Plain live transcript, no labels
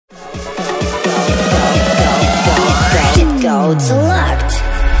Mode select.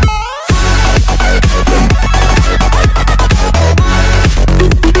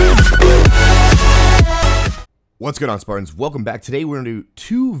 What's going on, Spartans? Welcome back. Today we're going to do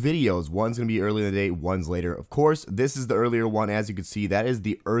two videos. One's going to be early in the day, one's later. Of course, this is the earlier one. As you can see, that is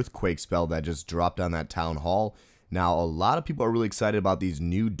the Earthquake spell that just dropped on that town hall. Now, a lot of people are really excited about these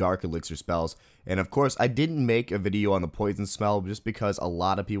new Dark Elixir spells. And of course, I didn't make a video on the poison spell just because a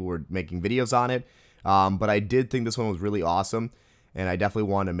lot of people were making videos on it. But I did think this one was really awesome. And I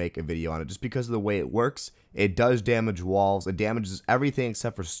definitely wanted to make a video on it just because of the way it works. It does damage walls. It damages everything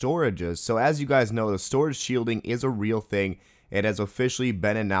except for storages. So as you guys know, the storage shielding is a real thing. It has officially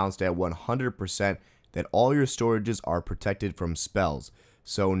been announced at 100% that all your storages are protected from spells.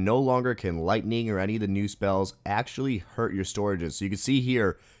 So no longer can lightning or any of the new spells actually hurt your storages. So you can see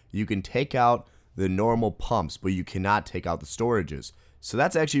here, you can take out the normal pumps, but you cannot take out the storages. So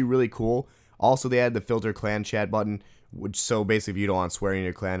that's actually really cool. Also, they added the filter clan chat button, so basically if you don't want swearing in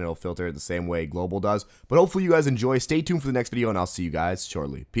your clan, it'll filter it the same way global does. But hopefully you guys enjoy. Stay tuned for the next video, and I'll see you guys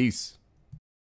shortly. Peace.